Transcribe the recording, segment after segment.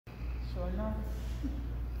Sure enough.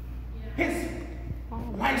 His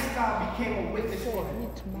lifestyle became a witness for him.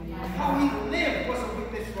 How he lived was a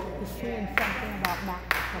witness for him. He's saying something about Matt.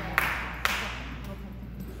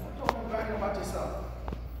 Don't brag about yourself.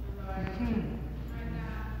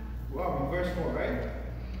 Well, verse 4, right?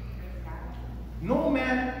 No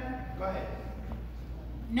man, go ahead.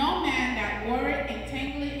 No man that worried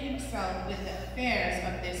entangleth himself with the affairs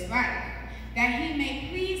of this life, that he may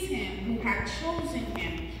please him who hath chosen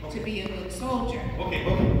him to be a good soldier. Okay.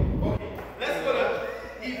 Let's go to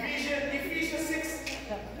Ephesians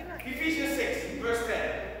 6, verse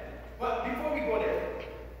 10. But before we go there,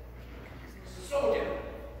 soldier.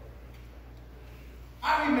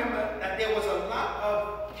 I remember that there was a lot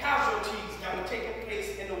of casualties that were taking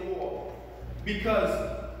place in the war because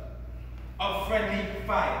of friendly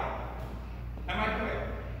fire. Am I correct?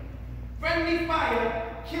 Friendly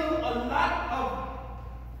fire killed a lot of,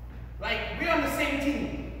 we're on the same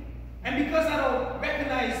team. And because I don't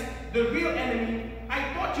recognize the real enemy,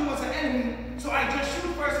 I thought you was an enemy, so I just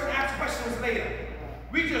shoot first and ask questions later.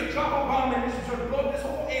 We just drop a bomb and just blow up this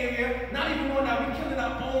whole area, not even knowing that we're killing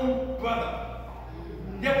our own brother.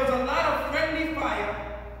 There was a lot of friendly fire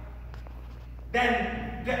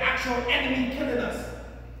than the actual enemy killing us.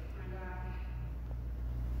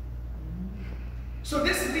 So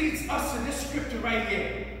this leads us to this scripture right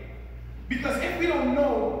here. Because if we don't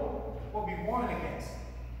know what we're warning against,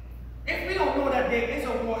 if we don't know that there is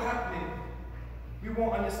a war happening, we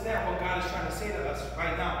won't understand what God is trying to say to us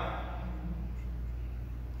right now.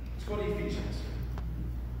 Let's go to Ephesians.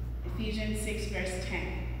 Ephesians 6, verse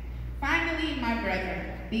 10. Finally, my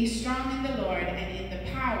brethren, be strong in the Lord and in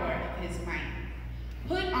the power of his might.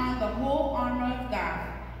 Put on the whole armor of God,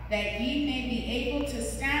 that ye may be able to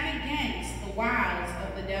stand against the wiles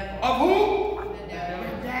of the devil. Of who? The devil.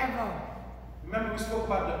 The devil. Remember we spoke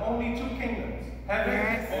about the only two kingdoms, heaven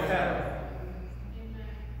or hell.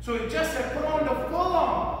 So it just said put on the full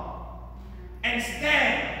armor and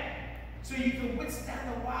stand so you can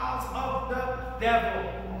withstand the wiles of the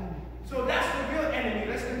devil. So that's the real enemy.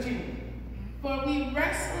 Let's continue. For we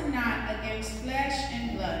wrestle not against flesh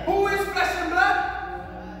and blood. Who is flesh and blood?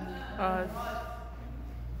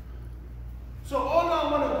 So all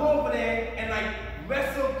I want to go over there and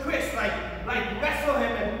wrestle Chris, wrestle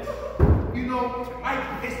him and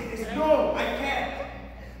no, I can't.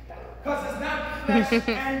 Because it's not flesh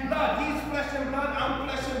and blood. He's flesh and blood, I'm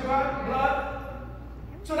flesh and blood.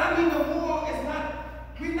 So that means the war is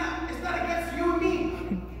it's not against you and me.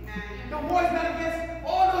 The war is not against,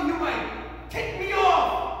 although you might take me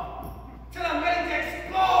off till I'm ready to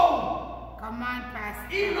explode. Come on,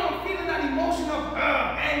 Pastor. Even though I'm feeling that emotion of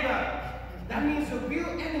anger, that means the real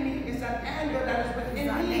enemy is that anger that is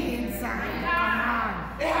within me. Inside. Come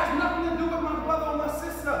on. It has nothing to do with my brother or my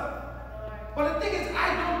sister. But the thing is,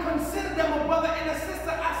 I don't consider them a brother and a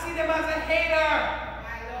sister. I see them as a hater.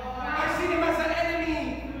 I see them as an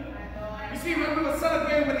enemy. You see, when we were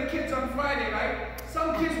celebrating with the kids on Friday, right?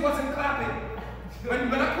 Some kids wasn't clapping.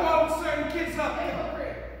 When I called certain kids up,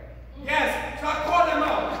 yes, so I called them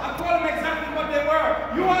out. I called them exactly what they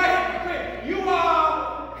were. You are a hypocrite. You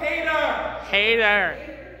are hater. Hater.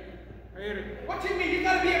 What do you mean? You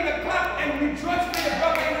gotta be able to clap and rejoice for your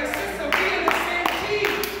brother and your sister. We in the same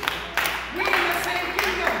team. We in the same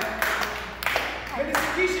kingdom. When the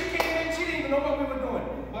Keisha came in, she didn't even know what we were doing.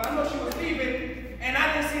 Well, I know she was leaving, and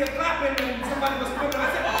I didn't see her clapping, and somebody was coming. I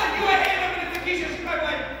said, "Oh, you are hater with the Keisha." She was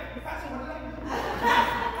like, "Pastor, what did I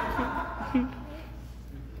do?"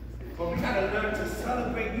 But we gotta learn to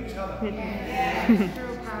celebrate each other. Yes,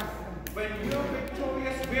 true, Pastor. When you're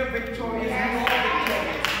victorious, we're victorious. We're all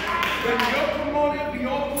victorious. When you're promoted, we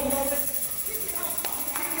all promoted.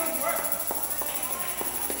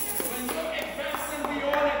 When you're advancing, we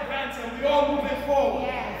all advancing. We all moving forward.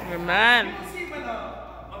 Yes. Amen. You see when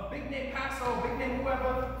a big name pastor or big name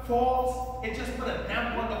whoever falls, it just put a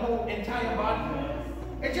damp on the whole entire body.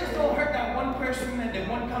 It just don't hurt that one person and the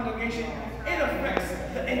one congregation. It affects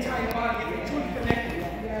the entire body. If it's truly connected,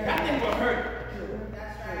 that thing will hurt.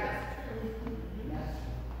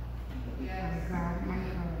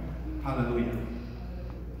 Hallelujah.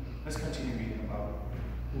 Let's continue reading about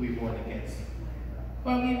who we warn against.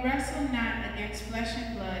 For we wrestle not against flesh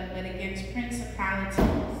and blood, but against principalities,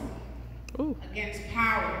 against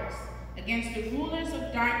powers, against the rulers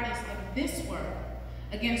of darkness of this world,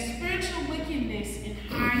 against spiritual wickedness in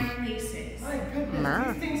high places. My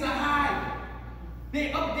goodness, these things are high.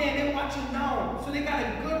 They're up there, they're watching down. So they got a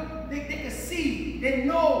good, they can see, they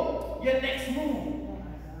know your next move.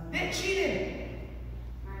 They're cheating.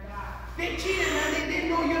 They're cheating and they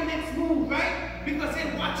know your next move, right? Because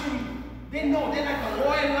they're watching you. They know they're like a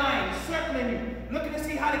royal lion circling you, looking to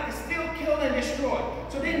see how they can steal kill, and destroy.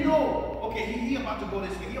 So they know, okay, he about to go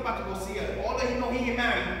this way. He about to go see her. Although he know he ain't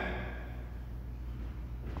married.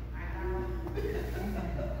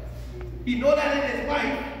 He know that in his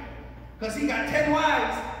wife, because he got 10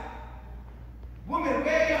 wives. Woman,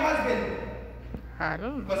 where your husband? I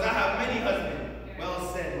don't know. Because I have many husbands.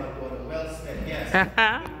 Well said, my daughter. Well said, yes.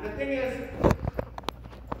 The thing is,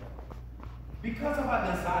 because of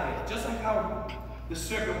our desire, just like how the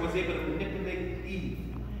serpent was able to manipulate Eve,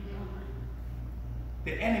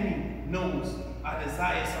 the enemy knows our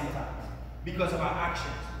desire sometimes because of our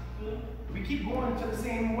actions. We keep going to the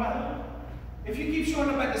same well. If you keep showing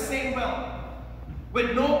up at the same well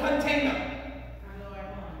with no container,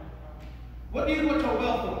 what do you go to a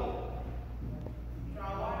well for?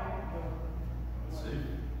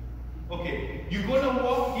 Okay, you go to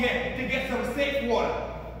walk, yeah, to get some safe water.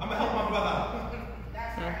 I'm gonna help my brother out.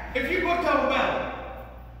 If you go to a well,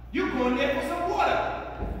 you go in there for some water.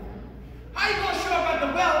 How you gonna show up at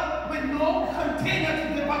the well with no container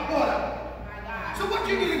to dip up water? So what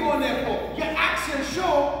you really going there for? Your actions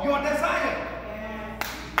show your desire.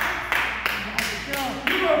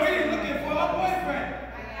 You were really looking for a boyfriend.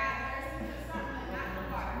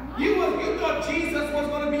 You thought Jesus was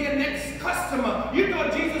going to be your next customer. You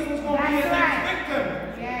thought Jesus was going to be your next victim.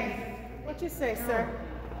 Yes. What you say, sir?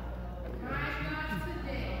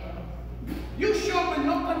 You show up with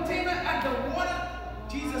no container at the water.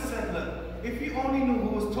 Jesus said, look, if you only knew who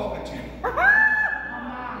was talking to you.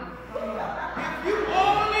 If you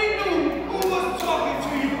only knew who was talking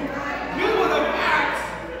to you, you would have asked.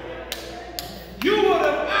 You would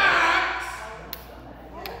have asked.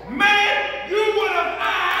 Man, you would have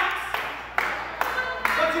asked.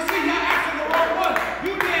 But you see, you're asking the wrong one.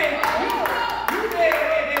 You did,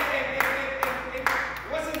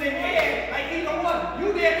 what's his name? Yeah, like he the one. You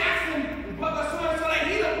did asking brother so and so like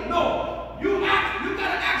he don't know. You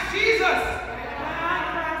gotta ask Jesus.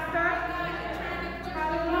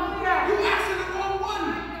 You asking the wrong one.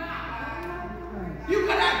 You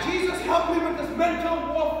gotta ask Jesus, help me with this mental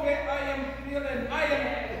warfare I am feeling.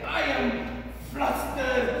 I am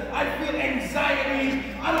flustered. I feel anxiety.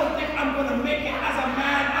 I don't think I'm gonna make it as a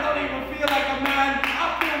man. I don't even feel like a man. I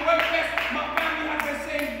feel worthless. My family has been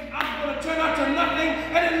saying I'm gonna turn out to nothing,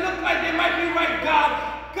 and it looks like they might be right. God,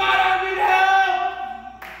 I need help.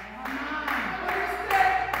 What is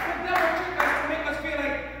that? The devil tricked us to make us feel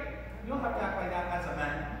like you don't have to act like that as a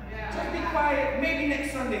man. Just be quiet. Maybe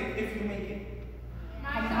next Sunday if you make it.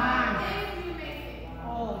 Come on. If you make it.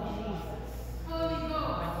 Oh, Jesus. Holy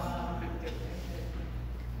Ghost.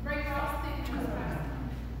 Break all sickness.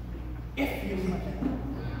 If you make it.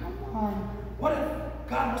 What if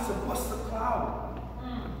God was to bust the cloud?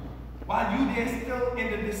 While you there still in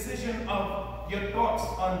the decision of your thoughts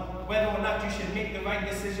on whether or not you should make the right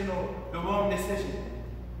decision or the wrong decision.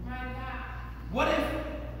 What if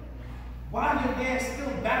while you're there still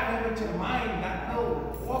battling with your mind, that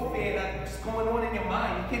little warfare that's going on in your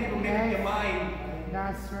mind, you can't even make up your mind.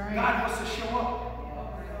 That's right. God wants to show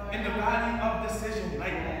up in the valley of decision.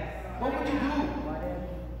 Like, what would you do?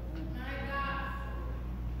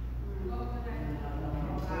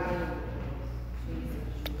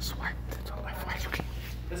 Swipe. That's all I find.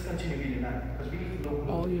 Let's continue reading that because we need to know.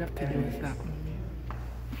 All you have to do is that.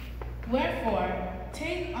 Wherefore,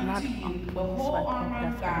 take unto you the whole armor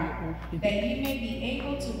of God, that ye may be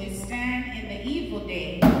able to withstand in the evil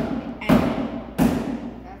day. And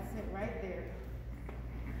That's it right there.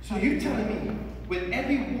 So you're telling me, with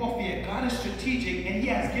every warfare, God is strategic and He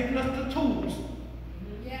has given us the tools.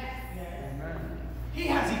 yes, He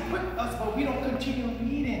has equipped us, but we don't continue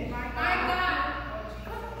reading. my God,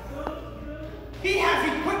 He has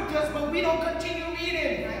equipped us, but we don't continue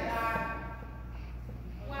reading.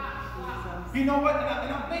 You know what? And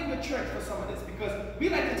I blame the church for some of this because we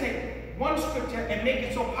like to take one scripture and make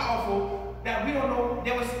it so powerful that we don't know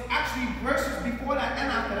there was actually verses before that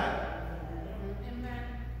and after that.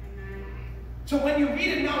 So when you read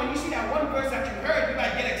it now and you see that one verse that you heard, you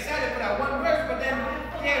like get excited for that one verse, but then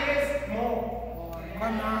there is more.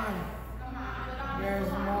 Come on.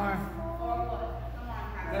 There's more.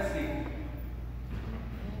 Let's see.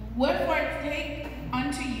 wherefore take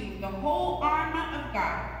unto you the whole armor of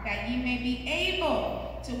God, that ye may be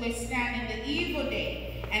able to withstand in the evil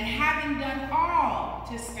day, and having done all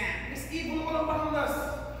to stand. It's evil all around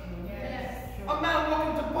us. Yes. A man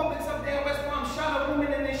walking to Publix up there in West Palm shot a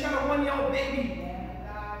woman and then shot a 1-year-old baby.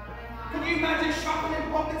 Can you imagine shopping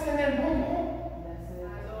in Publix and then boom, boom?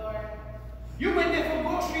 You went there for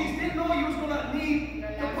groceries, didn't know you was going to need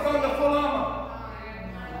to put on the full armor.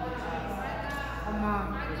 Come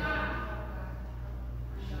on.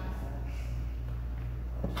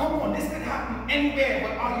 Come on, this could happen anywhere,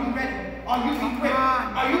 but are you ready? Are you equipped?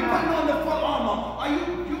 Are you putting on the full armor? Are you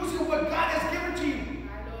using what God has given to you?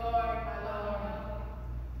 My Lord.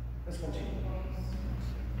 Let's continue.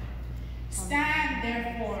 Stand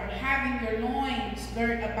therefore, having your loins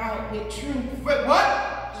girt about with truth. With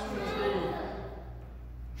what?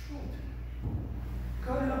 Truth.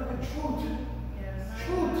 Girded up with truth.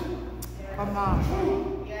 Truth. Come on. Truth.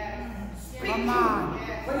 Speak Come truth. on.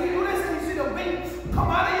 When you do this and you see the wind come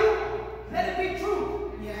out of you, let it be true.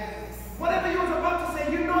 Whatever you was about to say,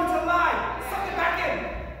 you know it's a lie. Suck it back in.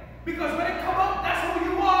 Because when it come out, that's who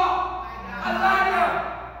you are. A liar.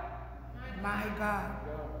 My God.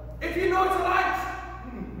 If you know it's a lie,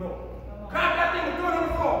 no. Grab that thing and throw it on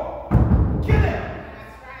the floor. Kill it.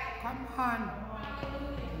 Come on.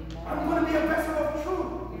 I'm going to be a vessel of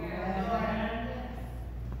truth.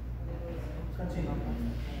 Continue.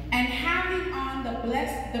 And having on the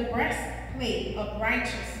breastplate of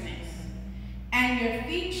righteousness, and your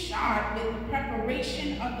feet shod with the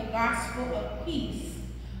preparation of the gospel of peace,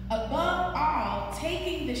 above all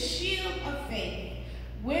taking the shield of faith,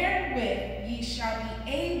 wherewith ye shall be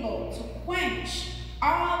able to quench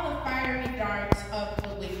all the fiery darts of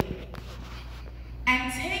the wicked.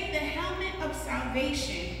 And take the helmet of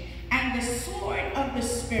salvation and the sword of the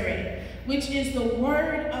Spirit, which is the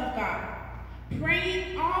word of God,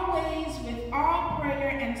 praying always with all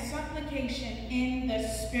prayer and supplication in the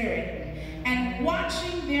Spirit, and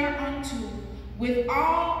watching thereunto with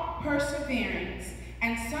all perseverance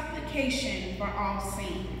and supplication for all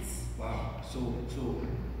saints. Wow. So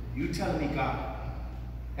you telling me, God,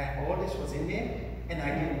 that all this was in there and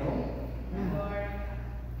I didn't know?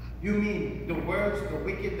 You mean the words, the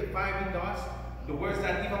wicked, the fiery darts, the words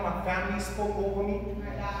that even my family spoke over me?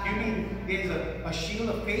 You mean there's a shield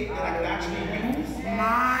of faith that I could actually use?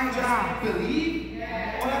 My Just God. believe?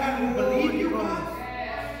 All I got to do is believe you, God?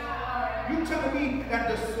 You telling me that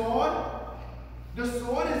the sword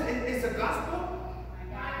is a gospel?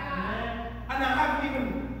 And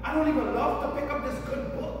I don't even love to pick up this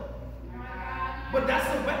good book. But that's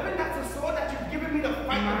a weapon, that's a sword that you've given me to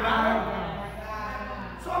fight the battle.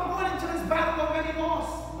 So I'm going into this battle already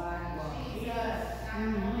lost.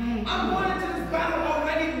 I'm going into this battle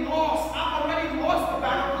already lost. I've already lost the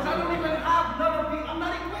battle because I don't even have none of these. I'm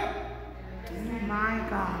not equipped. My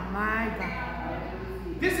God. My God.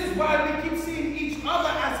 This is why we keep seeing each other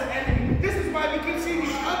as an enemy. This is why we keep seeing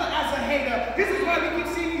each other as a hater. This is why we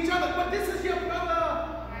keep seeing each other. But this is your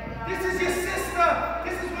brother. This is your sister.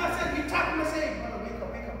 This is why I said you talk to me and say, brother, wake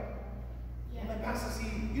up, wake up. I'm like, Pastor,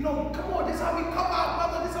 see, you know, come on, this is how we cover our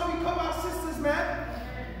brother. This is how we cover our sisters, man.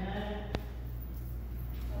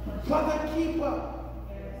 Brother keeper.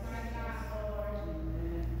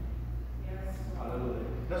 Hallelujah.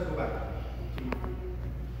 Let's go back.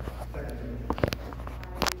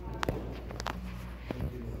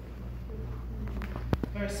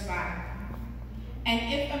 Verse 5.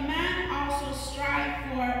 And if a man also strive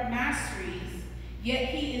for masteries, yet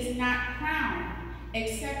he is not crowned,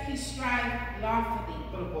 except he strive lawfully.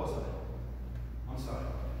 Put a pause on it. I'm sorry.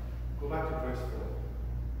 Go back to verse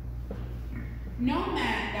 4. No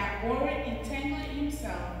man that warreth entangleth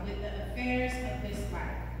himself with the affairs of this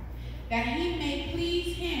life, that he may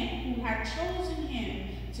please him who hath chosen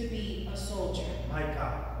him to be a soldier. My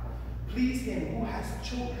God. Please him who has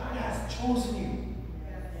chosen. God has chosen you.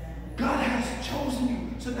 God has chosen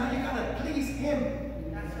you. So now you gotta please him.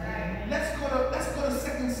 That's right. Let's go to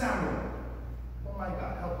 2 Samuel. Oh my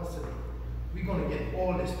God, help us today. We're gonna get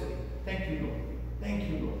all this today. Thank you, Lord. Thank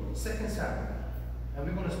you, Lord. 2 Samuel. And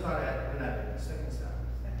we're gonna start at 11. 2 Samuel.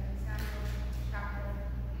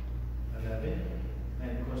 11. And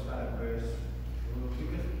we're gonna start at verse.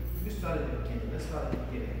 We start at the beginning. Let's start at the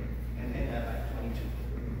beginning. And end at like 22.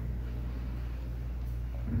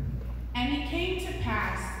 And it came to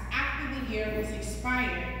pass, after the year was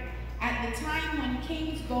expired, at the time when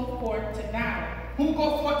kings go forth to battle. Who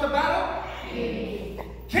go forth to battle?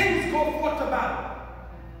 Kings go forth to battle.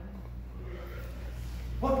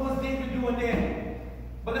 What was David doing there?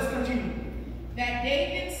 But let's continue. That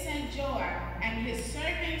David sent Joab and his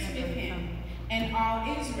servants with him, and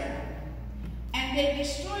all Israel. And they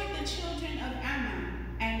destroyed the children of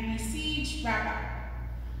Ammon, and besieged Rabbah.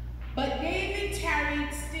 But David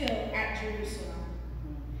tarried still at Jerusalem.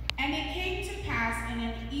 And it came to pass in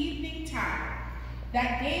an evening tide,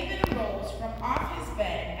 that David arose from off his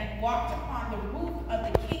bed, and walked upon the roof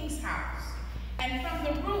of the king's house. And from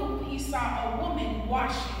the roof he saw a woman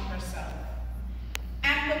washing herself.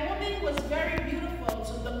 And the woman was very beautiful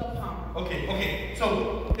to look upon. Okay.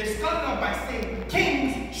 So they started off by saying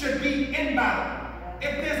kings should be in battle.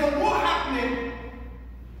 If there's a war happening,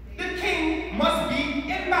 the king must be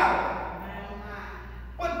in battle.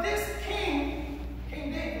 But this king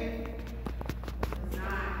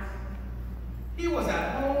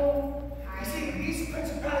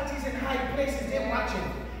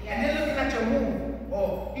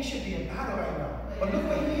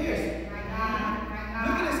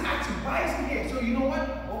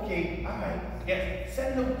Yes.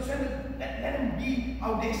 Let him be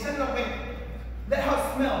out there. Send him away. Let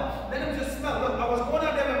her smell. Let him just smell. Look, I was going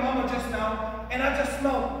out there with Mama just now, and I just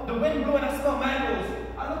smelled the wind blew, and I smelled mangoes.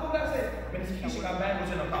 I look over there and I said, Minister Keisha got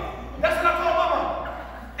mangoes in her mouth. That's what I told Mama.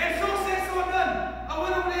 And so said, so done. I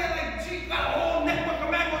went over there like she got a whole network of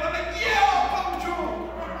mangoes. I'm like, yeah, come true.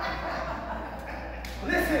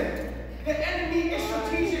 Listen, the enemy is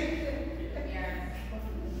strategic.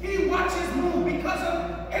 He watches move because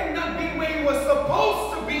of him not being where he was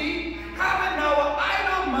supposed to be, having our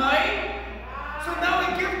idle mind. So now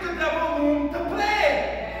he gives the devil room to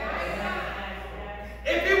play.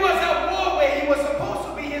 If he was at war where he was supposed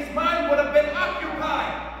to be, his mind would have been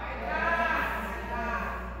occupied.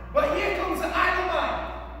 But here comes the idle mind.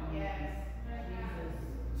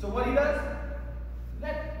 So what he does?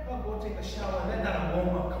 Let her go take a shower and let that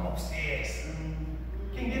aroma come upstairs.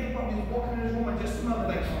 King David probably was walking in his room and just smelled it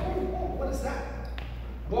like, oh, what is that?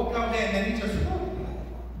 Walked out there and then he just,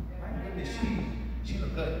 my goodness, she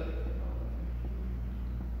looked good.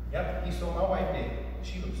 Yep, he saw my wife there.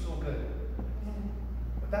 She looked so good.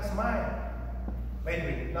 But that's mine.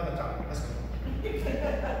 Wait, another time. Let's go.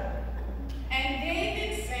 And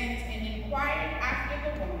David sent and inquired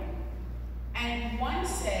after the woman. And one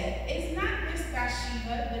said, is not this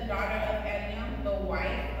Bathsheba, the daughter of Eliam, the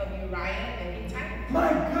wife of Uriah the Hittite? My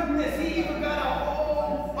goodness, he even got a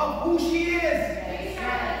whole of who she is.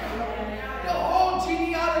 The whole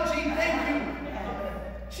genealogy, thank you.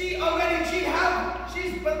 She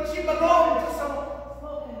belonged to some.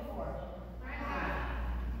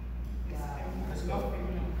 Let's go.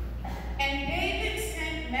 And David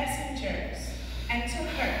sent messengers and took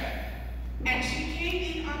her, and she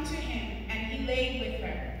came in unto him, and he laid with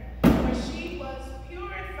her. For she was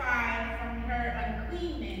purified from her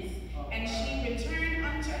uncleanness, and she returned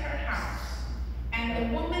unto her house. And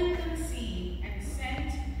the woman conceived, and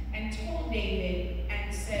sent and told David,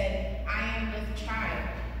 and said, I am with child.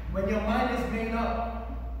 When your mind is made up,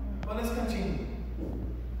 well, let's continue.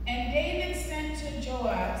 And David sent to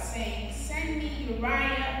Joab, saying, send me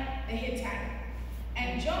Uriah the Hittite.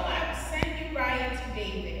 And Joab sent Uriah to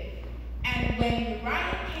David. And when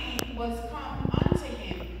Uriah was come unto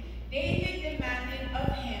him, David demanded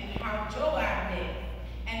of him how Joab did,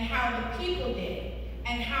 and how the people did,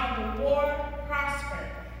 and how the war prospered.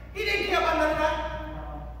 He didn't care about none of that.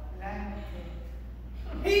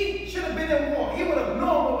 He should have been in war. He would have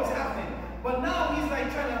known what was happening. But now he's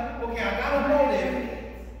like trying to, okay, I got a motive.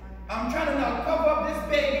 I'm trying to now cover up this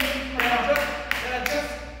baby that I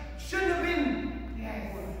just shouldn't have been.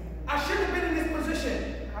 Yes. I shouldn't have been in this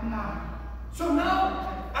position. Come on. So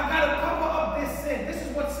now I got to cover up this sin. This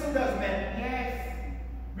is what sin does, man. Yes.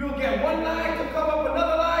 We'll get one lie to cover up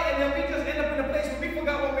another lie, and then we just end up in a place where we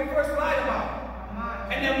forgot what we first lied about. Come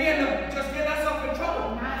on. And then we end up just getting ourselves in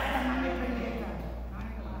trouble. Master manipulator. My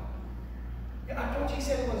God. Yeah, I thought you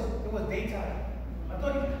said it was daytime. I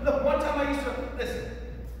thought look, one time I used to, listen,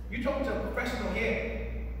 you talking to a professional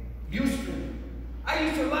here, used to. I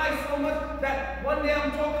used to lie so much that one day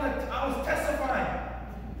I'm talking, I was testifying.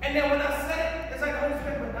 And then when I said it, it's like, Holy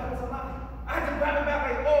Spirit, but that was a lie. I had to grab it back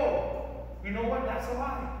like, oh, you know what, that's a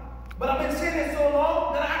lie. But I've been saying it so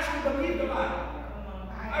long that I actually believed the lie.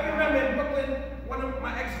 I remember in Brooklyn, one of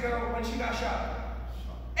my ex-girl, when she got shot,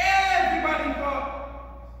 everybody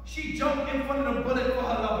thought she jumped in front of the bullet for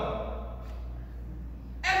her lover.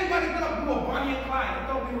 Everybody thought we were Bonnie and Clyde. They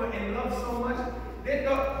thought we were in love so much. They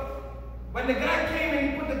thought, when the guy came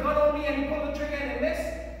and he put the gun on me and he pulled the trigger and it missed,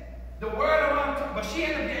 the word around town, but she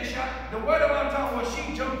ended up getting shot. The word around town was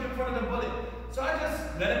she jumped in front of the bullet. So I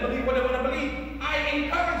just let them believe what they want to believe. I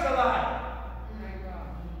encouraged a lie.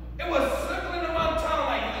 It was circling around town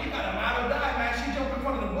like, you got a lie or die, man. She jumped in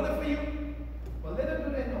front of the bullet for you. Well, little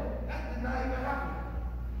do they know, that did not even happen.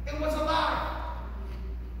 It was a lie.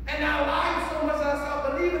 And I lied so much that I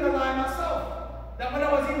started believing the lie myself. That when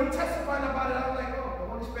I was even testifying about it, I was like, oh, the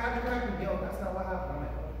Holy Spirit had to correct me. Yo, that's not what happened. I'm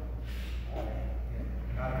like, oh,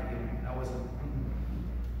 yeah, God forgive me. That wasn't.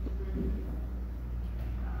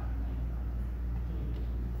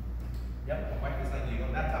 Yep, my wife is like, you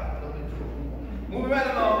on that topic a little bit too. Moving right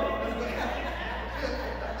along. Let's go.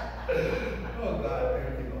 Oh, God,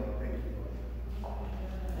 thank you, Lord. Thank you, Lord.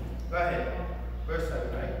 Go ahead. Verse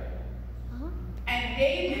 7, right? And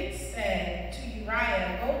David said to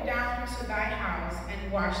Uriah, go down to thy house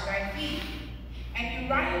and wash thy feet. And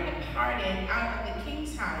Uriah departed out of the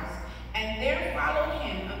king's house, and there followed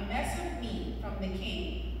him a mess of meat from the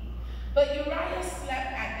king. But Uriah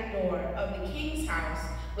slept at the door of the king's house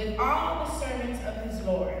with all the servants of his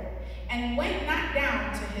lord, and went not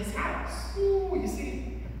down to his house. Ooh, you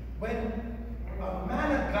see, when a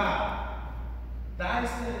man of God dies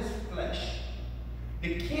to his flesh,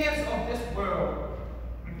 The cares of this world,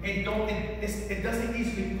 it doesn't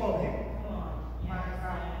easily pull him.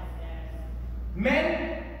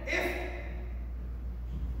 Men, if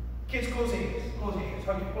kids close your ears, close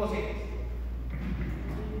your ears.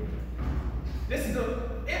 This is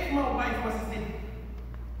if my wife was to say,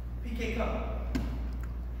 PK come,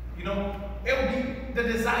 you know, it will be the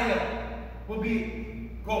desire will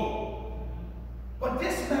be go. But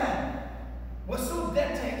this man was so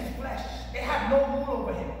dead to his flesh, it had no rule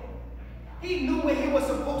over him. He knew where he was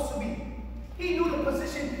supposed to be. He knew the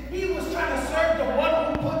position. He was trying to serve the one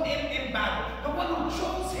who put him in battle, the one who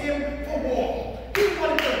chose him for war. He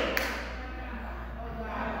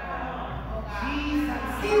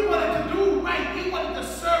wanted to do right. He wanted to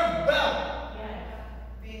serve well.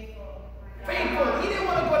 Faithful. He didn't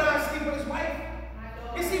want to go down and sleep with his wife.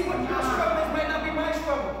 You see, what your struggle is might not be my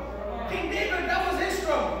struggle. King David, that was his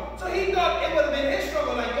struggle. So he thought it would have been his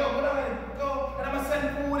struggle. Like, yo, what am I going to go? And I'm going to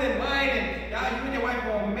send food and wine and you and your wife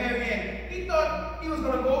will marry. And he thought he was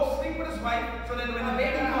going to go sleep with his wife so that when the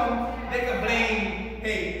baby comes, they could blame,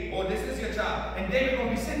 hey, oh, this is your child. And David going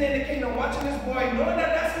to be sitting in the kingdom watching this boy, knowing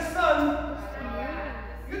that that's his son.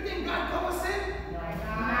 You think God covers sin?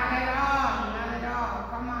 Not at all. Not at all.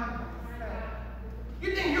 Come on.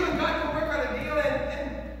 You think you and God can work out a deal and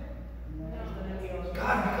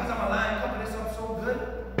God, because I'm alive, cover this up so good?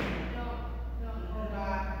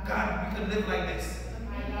 God, we could live like this.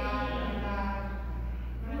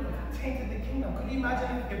 Tainted the kingdom. Could you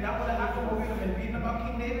imagine if that would have happened when we would have been reading about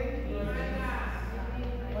King David?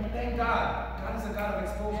 But thank God. God is a God of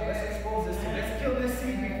exposure. Let's expose this seed. Let's kill this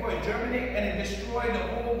seed before it germinates and it destroy the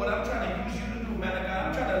whole what I'm trying to use you to do, man of God.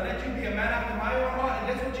 I'm trying to let you be a man after my own heart, and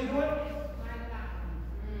that's what you're doing?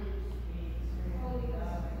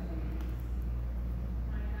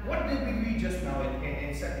 What did we read just now in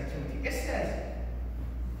 2 Timothy? It says,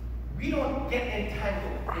 we don't get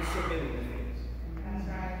entangled in civilian affairs. That's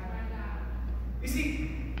right. You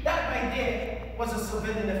see, that right there was a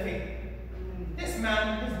civilian affair. This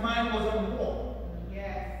man, his mind was on war.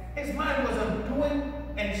 Yes. His mind was on doing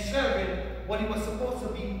and serving what he was supposed to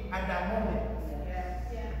be at that moment.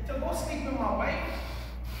 Yes. To go sleep with my wife?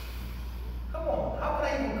 Come on, how could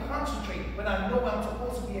I even concentrate when I know where I'm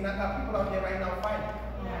supposed to be and I got people out there right now fighting?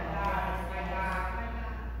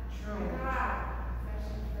 True.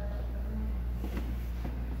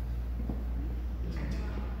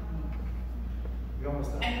 We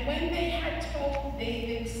almost done. And when they had told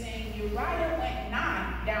David, saying, Uriah went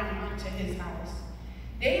not down unto his house,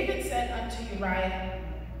 David said unto Uriah,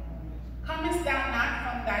 Comest thou not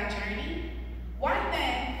from thy journey? Why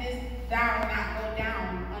then didst thou not go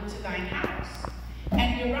down unto thine house?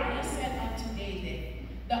 And Uriah said unto David,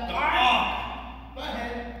 The ark Go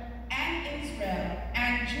ahead. and Israel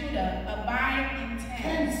and Judah abide in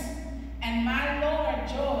tents, and my lord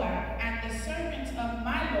Joab and the servants of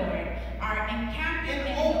my lord are encamped in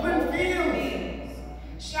open fields.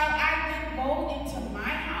 fields. Shall I then go into my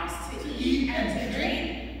house to eat and to drink,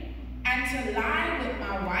 and to lie with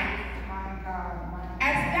my wife? My God.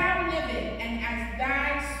 As thou livest, and as thy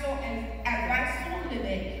soul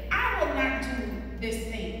liveth, I will not do this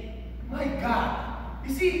thing. My God.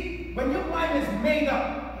 You see, when your mind is made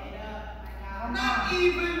up, not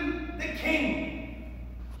even the king,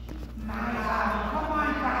 My God. Come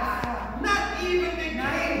on, Pastor. not even the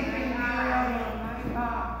king, My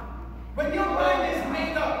God. when your mind is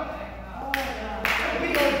made up to be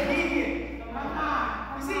obedient. Come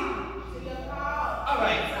on. You see, all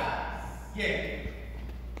right, yeah,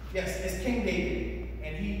 yes, it's King David,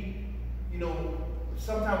 and he, you know,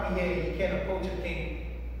 sometimes we hear he can't approach a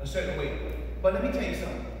king a certain way. But let me tell you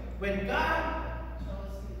something. When God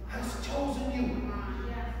has chosen you,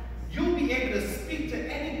 you'll be able to speak to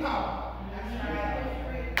any power.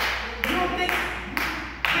 You don't think,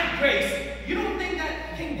 with grace, you don't think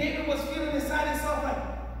that King David was feeling inside himself like,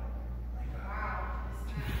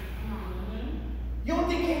 you don't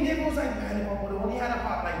think King David was like, man, if I would have only had a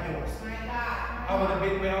heart like yours, I would have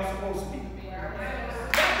been where I was supposed to be.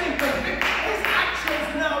 That thing convicted, his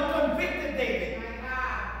actions now convicted David.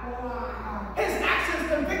 His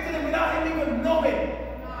actions convicted him without him even knowing.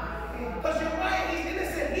 Because you're right, he's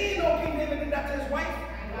innocent. He didn't know King David did that to his wife.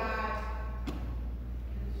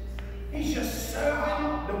 He's just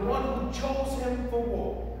serving the one who chose him for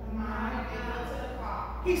war.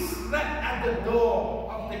 He slept at the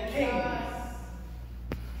door of the king.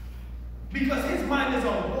 Because his mind is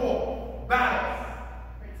on war, battle.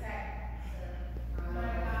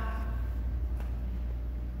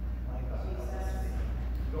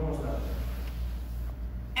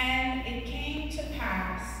 And it came to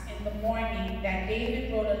pass in the morning that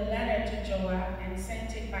David wrote a letter to Joab and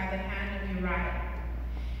sent it by the hand of Uriah.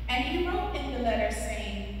 And he wrote in the letter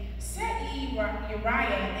saying, set ye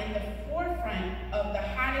Uriah in the forefront of the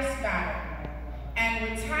hottest battle,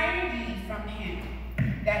 and retire ye from him,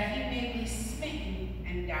 that he may be smitten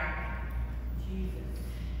and die.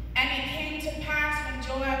 And it came to pass when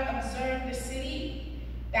Joab observed the city,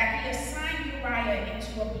 that he assigned Uriah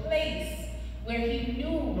into a place where he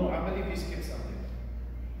knew. No, I believe you skipped something.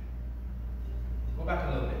 Go back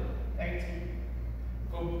a little bit.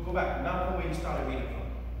 13. Go back, not from where you started reading from.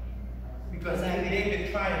 Because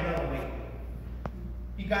David tried another way.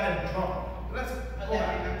 He got him drunk. Let's go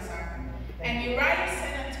back. I'm sorry. And Uriah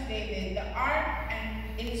said unto David, the ark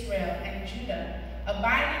and Israel and Judah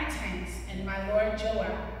abide in tents, and my lord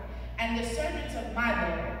Joab, and the servants of my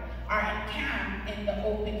lord are encamped in the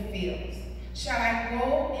open fields. Shall I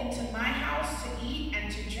go into my house to eat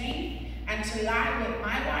and to drink, and to lie with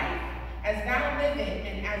my wife? As thou livest,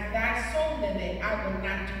 and as thy soul liveth, I will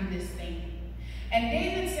not do this thing. And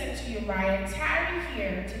David said to Uriah, tarry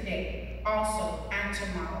here today also, and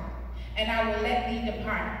tomorrow, and I will let thee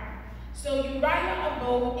depart. So Uriah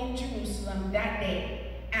abode in Jerusalem that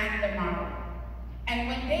day and the morrow. And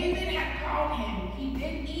when David had called him, he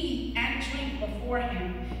did eat and drink before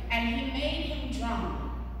him, and he made him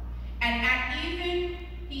drunk. And at even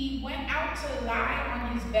he went out to lie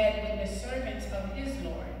on his bed with the servants of his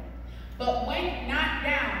lord, but went not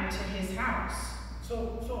down to his house.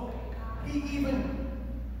 So he even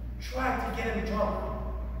tried to get him drunk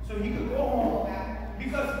so he could go home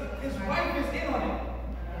because his wife is in on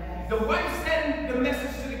it. The wife sent the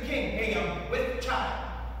message to the king, hey, I'm with the child.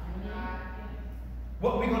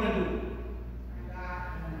 What we gonna do?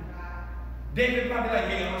 David probably like,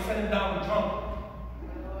 hey, I'm gonna send him down drunk.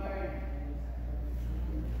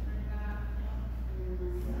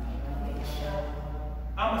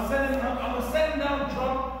 I'm gonna send him down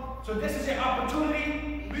drunk. So this is your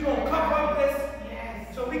opportunity. We're gonna cover up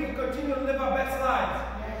this so we can continue to live our best lives.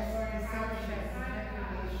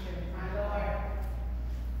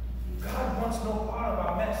 God wants no part of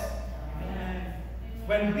our mess.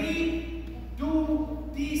 When we do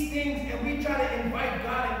these things and we try to invite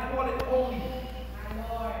God and call it holy,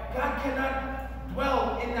 God cannot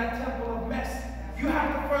dwell in that temple of mess. You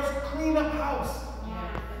have to first clean up house.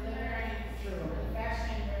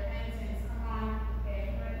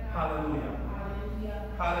 Hallelujah.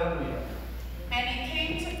 Hallelujah. And it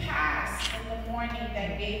came to pass in the morning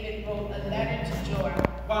that David wrote a letter to Joab.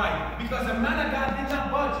 Why? Because the man of God did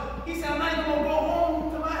not budge. He said, I'm not even going to go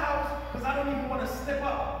home to my house because I don't even want to slip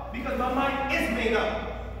up because my mind is made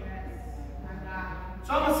up.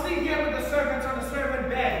 So I'm going to sleep here with the servants on the servant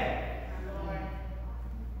bed.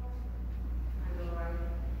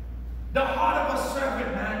 The heart of a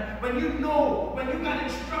servant, man, when you know, when you got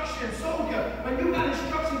instructions, soldier, when you got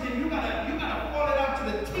instructions and you gotta follow it out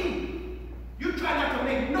to the T. You try not to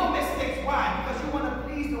make no mistakes. Why? Because you want to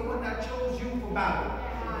please the one that chose you for battle.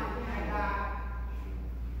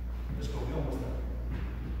 Let's go, we almost done.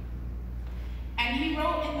 And he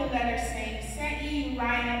wrote in the letter saying, set ye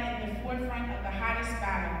Uriah in the forefront of the hottest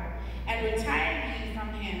battle, and retire ye from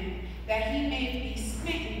him, that he may be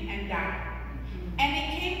smitten and die. And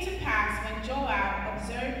it came to pass when Joab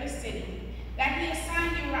observed the city, that he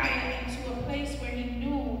assigned Uriah into a place where he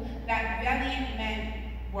knew that valiant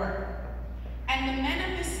men were. And the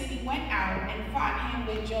men of the city went out and fought him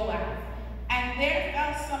with Joab. And there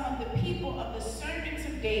fell some of the people of the servants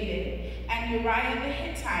of David, and Uriah the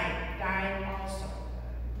Hittite died also.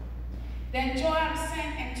 Then Joab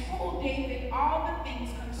sent and told David all the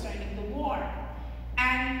things concerning the war,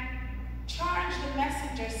 and charged the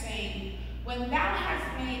messenger, saying, when thou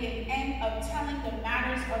hast made an end of telling the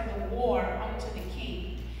matters of the war unto the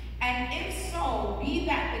king, and if so be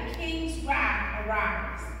that the king's wrath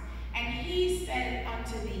arise, and he said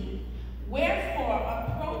unto thee, wherefore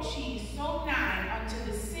approach ye so nigh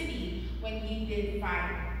unto the city when ye did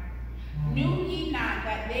fight? Knew ye not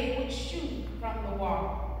that they would shoot from the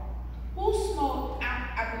wall? Who smote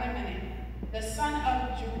Abimelech, the son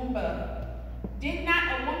of Jerubbaal? Did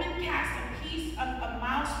not a woman cast a piece of a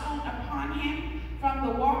milestone upon him from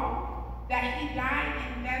the wall, that he died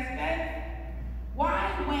in Bezbeth?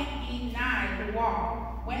 Why went ye nigh the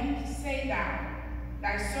wall? When say thou,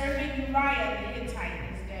 thy servant Uriah the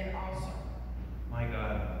Hittite is dead also? My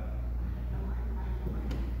God.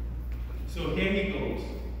 So here he goes.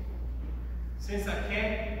 Since I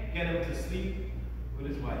can't get him to sleep with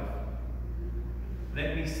his wife,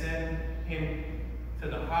 let me send him to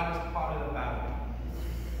the hardest part of the battle.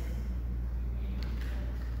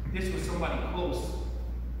 This was somebody close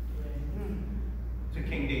to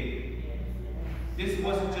King David. This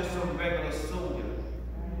wasn't just some regular soldier.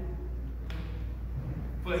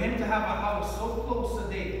 For him to have a house so close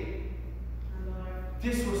today,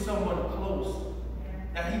 this was someone close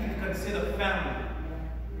that he could consider family.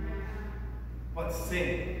 But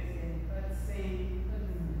sin.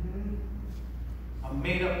 A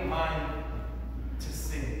made up mind to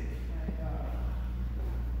sin.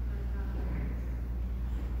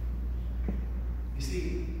 You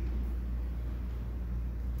see,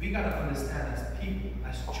 we got to understand as people,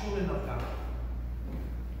 as children of God,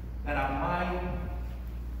 that our mind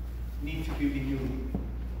needs to be renewed.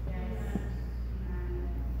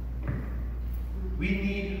 We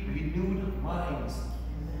need renewed minds,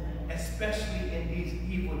 especially in these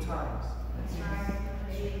evil times.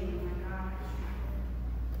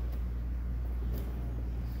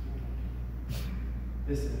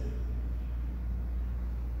 Listen,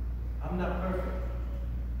 I'm not perfect.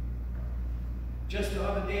 Just the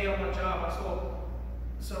other day on my job, I saw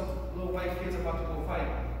some little white kids about to go fight.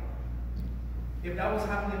 If that was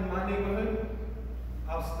happening in my neighborhood,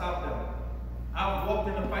 I'll stop them. I've walked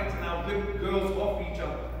in the fights and I'll rip girls off each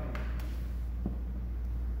other.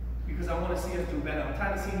 Because I want to see us do better. I'm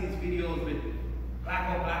tired of seeing these videos with black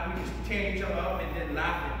on black, we just tearing each other up and then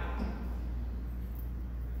laughing.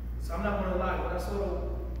 So I'm not going to lie, when I saw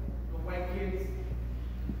the white kids,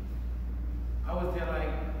 I was there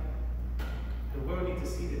like, the world needs to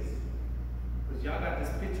see this. Because y'all got this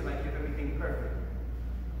picture like if everything perfect.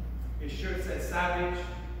 His shirt said Savage,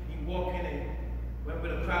 he walked in and went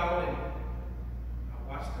with a crowd and I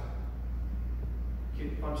watched him.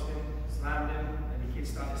 Kid punched him, slammed him, and the kid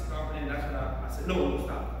started stomping, and that's when I said, no,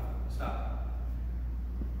 stop.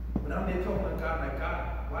 But I'm there talking to God, like,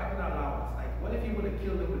 God, why did I allow this? Like, what if he would have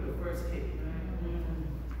killed him with the first hit?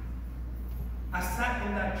 I sat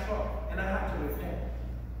in that truck and I had to repent.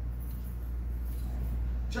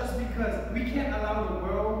 Just because we can't allow the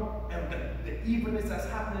world and the evilness that's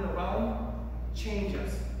happening around change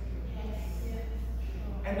us.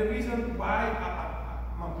 And the reason why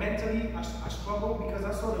mentally I struggle, because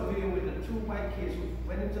I saw the video with the two white kids who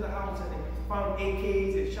went into the house and they found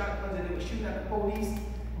AKs and shotguns and they were shooting at the police.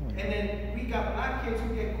 And then we got black kids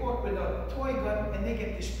who get caught with a toy gun and they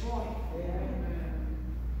get destroyed.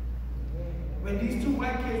 When these two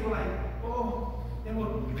white kids were like, oh, they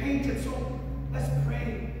were painted, so let's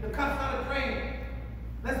pray. The cops started praying.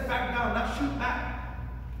 Let's back down, not shoot back.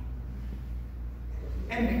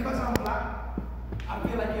 And because I'm black, I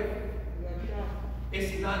feel like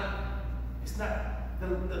it's not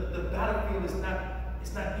the battlefield is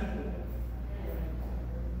not equal.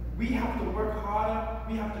 We have to work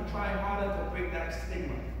harder, we have to try harder to break that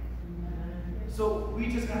stigma. So we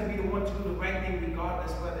just gotta be the one to do the right thing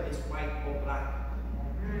regardless whether it's white or black.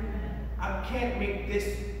 I can't make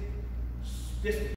this